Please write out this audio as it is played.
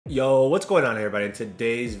Yo, what's going on everybody? In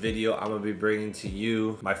today's video, I'm going to be bringing to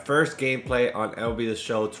you my first gameplay on MLB the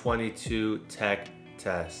Show 22 Tech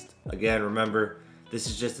test. Again, remember, this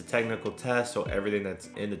is just a technical test, so everything that's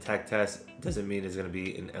in the tech test doesn't mean it's going to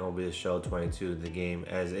be in MLB the Show 22, the game,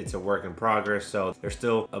 as it's a work in progress. So there's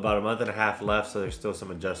still about a month and a half left, so there's still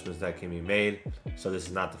some adjustments that can be made. So this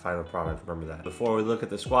is not the final product, remember that. Before we look at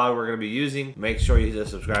the squad we're going to be using, make sure you hit the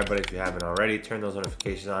subscribe button if you haven't already, turn those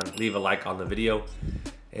notifications on, leave a like on the video.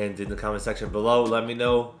 And in the comment section below, let me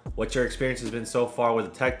know what your experience has been so far with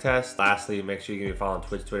the tech test. Lastly, make sure you give me a follow on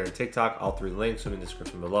Twitch, Twitter, and TikTok. All three links will be in the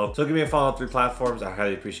description below. So give me a follow on 3 platforms. I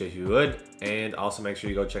highly appreciate if you would. And also make sure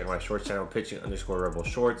you go check out my shorts channel, pitching_rebel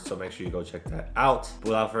shorts. So make sure you go check that out. But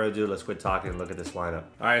without further ado, let's quit talking and look at this lineup.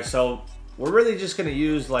 All right, so we're really just going to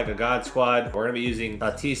use like a God squad. We're going to be using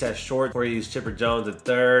Tatis as short. We're going to use Chipper Jones at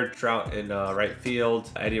third, Trout in right field,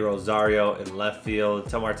 Eddie Rosario in left field,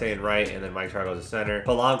 Tom Marte in right, and then Mike Trout goes to center.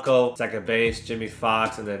 Polanco, second base, Jimmy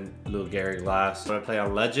Fox, and then Lou Gary Glass. I'm going to play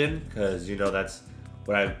on Legend because, you know, that's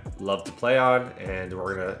what I love to play on, and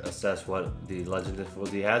we're going to assess what the Legend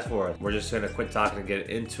difficulty has for us. We're just going to quit talking and get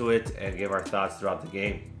into it and give our thoughts throughout the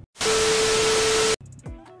game.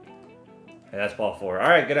 And that's ball 4. All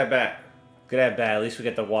right, good at bat. Good at bat. At least we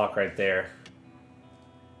get the walk right there.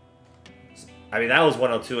 I mean, that was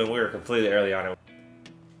 102, and we were completely early on it.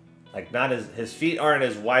 Like, not his feet aren't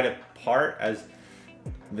as wide apart as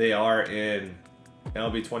they are in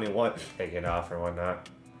MLB 21. Take it off or whatnot.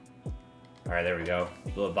 All right, there we go.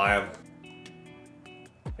 Blow it by him.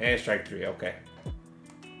 And strike 3. Okay.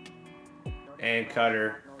 And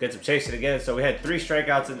cutter. Gets him chasing again. So we had 3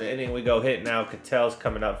 strikeouts in the inning. We go hit now. Catel's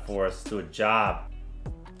coming up for us to do a job.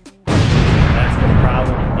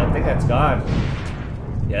 I think that's gone.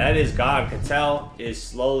 Yeah, that is gone. Cattell is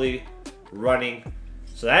slowly running.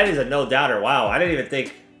 So that is a no-doubter. Wow, I didn't even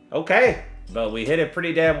think. Okay. But we hit it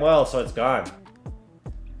pretty damn well, so it's gone.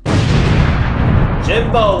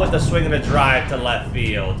 Jimbo with the swing and a drive to left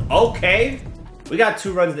field. Okay. We got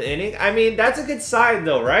 2 runs in the inning. I mean, that's a good sign,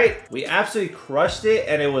 though, right? We absolutely crushed it,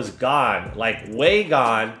 and it was gone. Like, way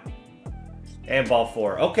gone. And ball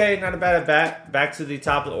 4. Okay, not a bad at bat. Back to the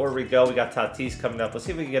top of the order we go. We got Tatis coming up. Let's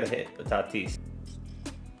see if we can get a hit with Tatis.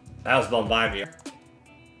 That was blown by me.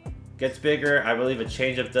 Gets bigger. I believe a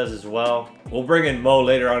changeup does as well. We'll bring in Mo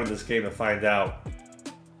later on in this game to find out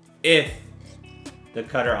if the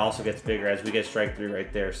cutter also gets bigger as we get strike 3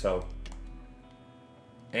 right there. So,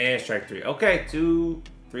 and strike 3. Okay,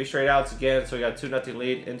 3 straight outs again. So we got 2-0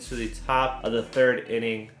 lead into the top of the 3rd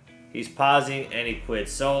inning. He's pausing and he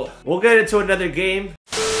quits. So we'll get into another game.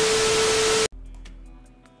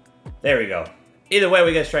 There we go. Either way,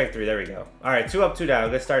 we get strike 3. There we go. All right, 2 up, 2 down.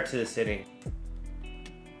 Good start to this inning.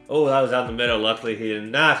 Oh, that was out in the middle. Luckily, he did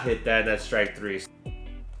not hit that. That's strike 3.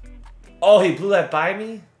 Oh, he blew that by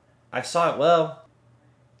me? I saw it well.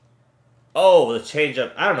 Oh, the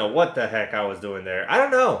changeup. I don't know what the heck I was doing there. I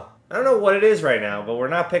don't know. I don't know what it is right now, but we're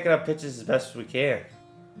not picking up pitches as best as we can.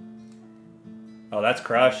 Oh, that's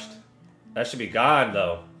crushed. That should be gone,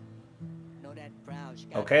 though.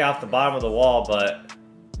 Okay, off the bottom of the wall, but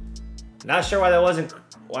not sure why that wasn't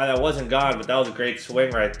gone, but that was a great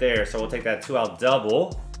swing right there. So we'll take that 2-out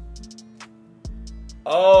double.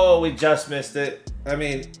 Oh, we just missed it. I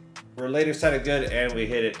mean, we're later set it good, and we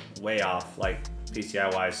hit it way off, like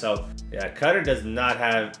PCI-wise. So, yeah, cutter does not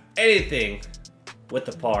have anything with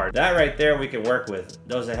the par. That right there we can work with.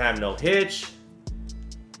 Doesn't have no hitch.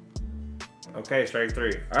 Okay, strike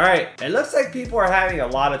 3. All right, it looks like people are having a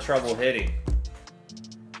lot of trouble hitting.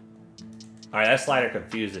 All right, that slider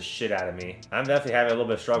confused the shit out of me. I'm definitely having a little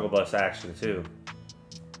bit of struggle bus action too.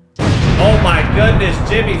 Oh my goodness,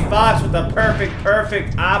 Jimmy Fox with the perfect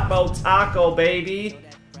Oppo Taco, baby.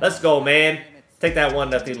 Let's go, man. Take that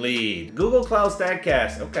 1-0 lead. Google Cloud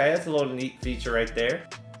StatCast. Okay, that's a little neat feature right there.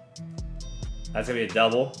 That's gonna be a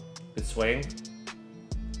double. Good swing. This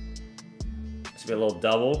gonna be a little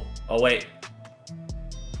double. Oh, wait.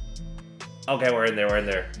 Okay, we're in there. We're in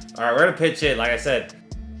there. All right, we're going to pitch in. Like I said,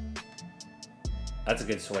 that's a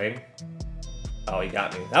good swing. Oh, he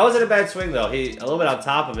got me. That wasn't a bad swing, though. He a little bit on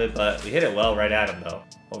top of it, but we hit it well right at him, though.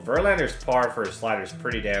 Well, Verlander's par for his slider is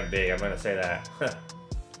pretty damn big. I'm going to say that.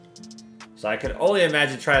 So I could only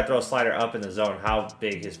imagine trying to throw a slider up in the zone, how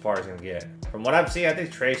big his par is going to get. From what I'm seeing, I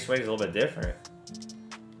think Trey's swing is a little bit different.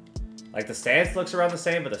 Like, the stance looks around the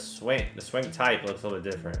same, but the swing type looks a little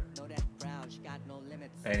bit different.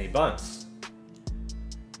 And he bunts.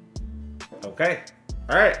 Okay.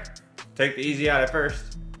 All right. Take the easy out at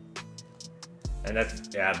first. And that's,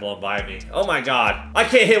 yeah, blown by me. Oh my God. I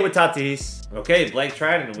can't hit with Tatis. Okay, Blake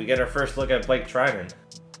Trinan. We get our first look at Blake Trinan.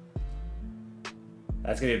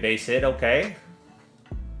 That's going to be a base hit. Okay.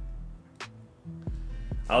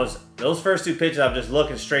 Those first two pitches, I'm just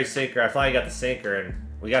looking straight sinker. I finally got the sinker, and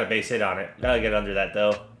we got a base hit on it. Gotta get under that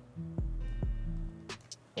though.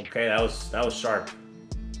 Okay, that was sharp.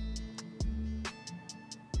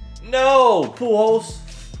 No, Pujols.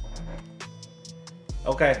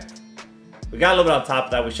 Okay, we got a little bit on top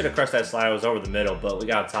of that. We should have crushed that slider. It was over the middle, but we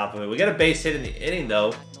got on top of it. We got a base hit in the inning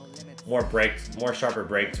though. More sharper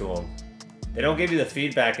break to him. They don't give you the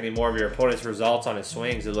feedback anymore of your opponent's results on his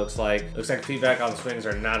swings, it looks like. Looks like feedback on swings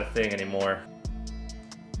are not a thing anymore.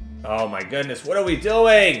 Oh my goodness, what are we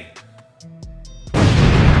doing?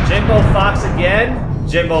 Jimbo Fox again?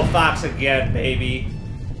 Jimbo Fox again, baby.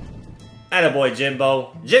 Attaboy,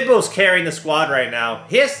 Jimbo. Jimbo's carrying the squad right now.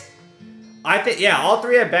 I think, yeah, all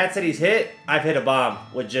 3 at-bats that he's hit, I've hit a bomb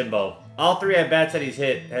with Jimbo. All 3 at-bats that he's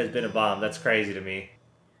hit has been a bomb. That's crazy to me.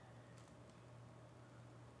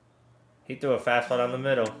 He threw a fastball down the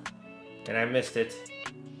middle, and I missed it.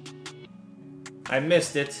 I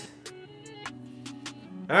missed it.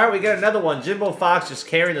 All right, we got another one. Jimbo Fox just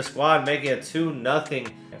carrying the squad, making it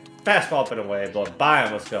 2-0. Fastball up and away, but by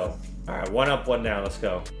him, let's go. All right, 1 up, 1 down, let's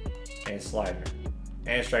go. And slider.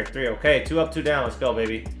 And strike 3. Okay, 2 up, 2 down, let's go,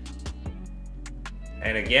 baby.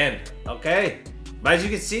 And again, okay. But as you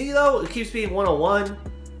can see, though, it keeps being 101.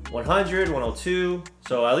 100, 102.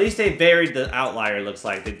 So at least they varied the outlier, it looks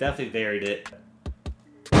like. They definitely varied it.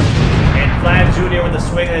 And Vlad Jr. with a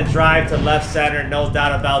swing and a drive to left center. No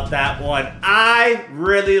doubt about that one. I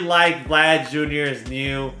really like Vlad Jr.'s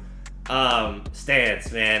new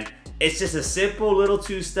stance, man. It's just a simple little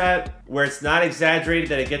 2-step where it's not exaggerated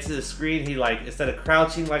that it gets to the screen. He, like, instead of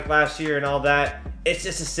crouching like last year and all that, it's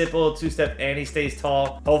just a simple 2-step and he stays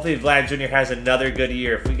tall. Hopefully Vlad Jr. has another good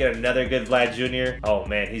year. If we get another good Vlad Jr., oh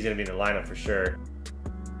man, he's gonna be in the lineup for sure.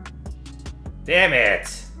 Damn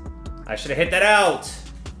it. I should have hit that out.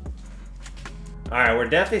 All right, we're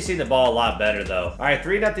definitely seeing the ball a lot better though. All right,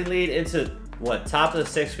 3-0 lead into what, top of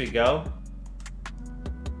the 6th we go.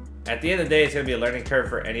 At the end of the day, it's going to be a learning curve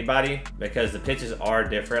for anybody because the pitches are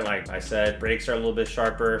different. Like I said, breaks are a little bit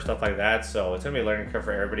sharper, stuff like that. So it's going to be a learning curve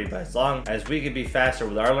for everybody. But as long as we can be faster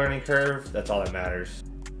with our learning curve, that's all that matters.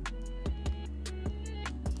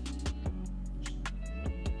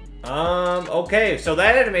 Okay, so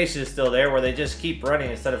that animation is still there where they just keep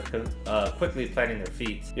running instead of quickly planting their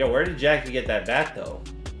feet. Yo, where did Jackie get that bat though?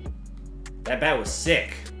 That bat was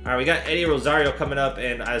sick. All right, we got Eddie Rosario coming up,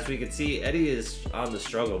 and as we can see, Eddie is on the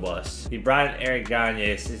struggle bus. He brought in Eric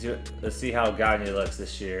Gagne. Let's see how Gagne looks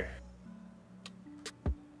this year.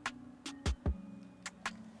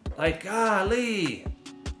 Like, golly.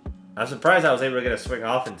 I'm surprised I was able to get a swing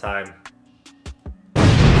off in time.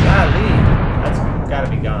 Golly. That's gotta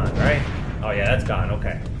be gone, right? Oh yeah, that's gone,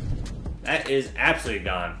 okay. That is absolutely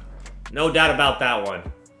gone. No doubt about that one.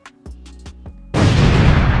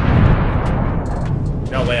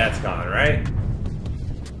 No way that's gone, right?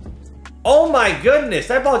 Oh my goodness,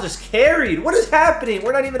 that ball just carried. What is happening?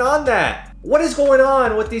 We're not even on that. What is going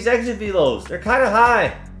on with these exit velos? They're kind of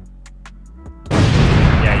high.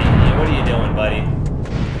 Yeah, what are you doing, buddy?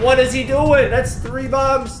 What is he doing? That's 3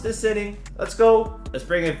 bombs this inning. Let's go. Let's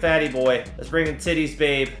bring in Fatty Boy. Let's bring in Titties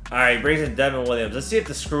Babe. All right, he brings in Devin Williams. Let's see if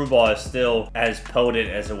the screwball is still as potent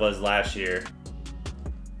as it was last year.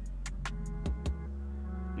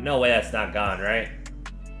 No way that's not gone, right?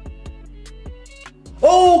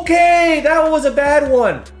 Okay, that was a bad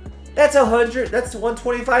one. That's 100. That's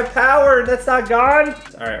 125 power. That's not gone.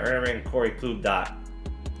 All right, we're gonna bring Corey Klubdot.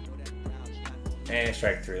 And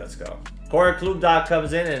strike 3. Let's go. Corey Klubdot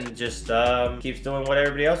comes in and just keeps doing what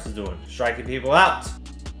everybody else is doing, striking people out.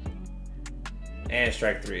 And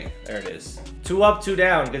strike 3. There it is. 2 up, 2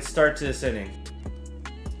 down. Good start to this inning.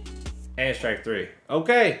 And strike 3.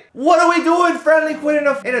 Okay. What are we doing, Friendly Quinn,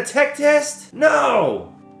 in a tech test?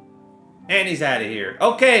 No. And he's out of here.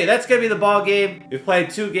 Okay, that's gonna be the ball game. We've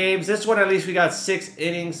played 2 games. This one, at least we got 6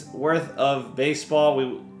 innings worth of baseball.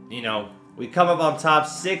 We come up on top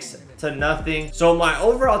 6-0. So my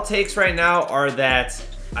overall takes right now are that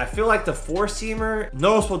I feel like the 4-seamer,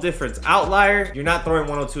 noticeable difference. Outlier, you're not throwing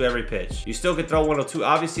 102 every pitch. You still can throw 102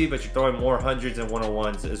 obviously, but you're throwing more hundreds and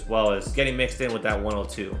 101s as well as getting mixed in with that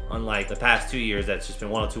 102. Unlike the past 2 years, that's just been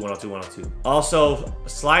 102, 102, 102. Also,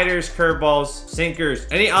 sliders, curveballs, sinkers,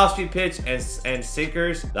 any off-speed pitch and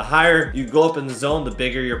sinkers, the higher you go up in the zone, the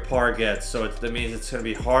bigger your par gets. So that means it's gonna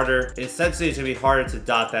be harder. Essentially, it's gonna be harder to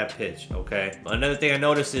dot that pitch, okay? Another thing I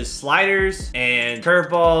noticed is sliders and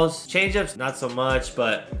curveballs, changeups, not so much,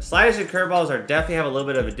 but But sliders and curveballs are definitely have a little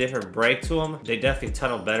bit of a different break to them. They definitely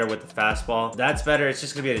tunnel better with the fastball. That's better. It's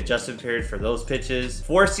just gonna be an adjustment period for those pitches.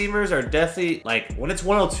 Four seamers are definitely, like, when it's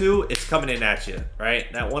 102, it's coming in at you,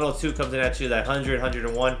 right? That 102 comes in at you, that 100,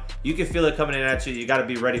 101, you can feel it coming in at you. You got to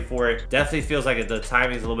be ready for it. Definitely feels like the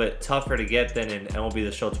timing is a little bit tougher to get than in MLB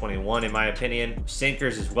the Show 21, in my opinion.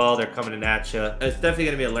 Sinkers as well, they're coming in at you. It's definitely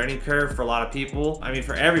going to be a learning curve for a lot of people. I mean,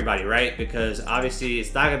 for everybody, right? Because obviously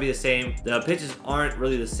it's not going to be the same. The pitches aren't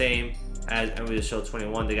really the same as MLB the Show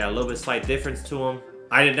 21. They got a little bit slight difference to them.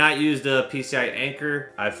 I did not use the PCI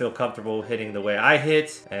anchor. I feel comfortable hitting the way I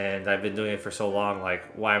hit, and I've been doing it for so long, like,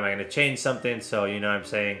 why am I gonna change something? So, you know what I'm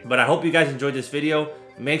saying? But I hope you guys enjoyed this video.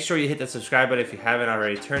 Make sure you hit that subscribe button if you haven't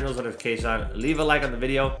already. Turn those notifications on. Leave a like on the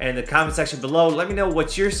video. And in the comment section below, let me know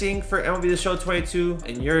what you're seeing for MLB the Show 22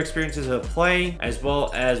 and your experiences of playing, as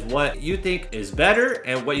well as what you think is better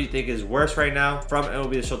and what you think is worse right now from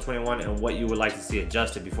MLB the Show 21, and what you would like to see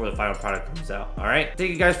adjusted before the final product comes out. All right?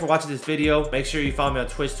 Thank you guys for watching this video. Make sure you follow me on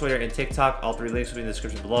Twitch, Twitter, and TikTok. All three links will be in the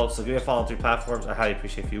description below. So give me a follow on 3 platforms. I highly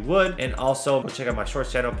appreciate if you would. And also, go check out my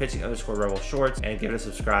shorts channel, pitching_rebel shorts, and give it a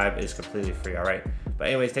subscribe. It's completely free. All right? But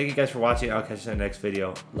anyways, thank you guys for watching. I'll catch you in the next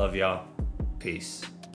video. Love y'all. Peace.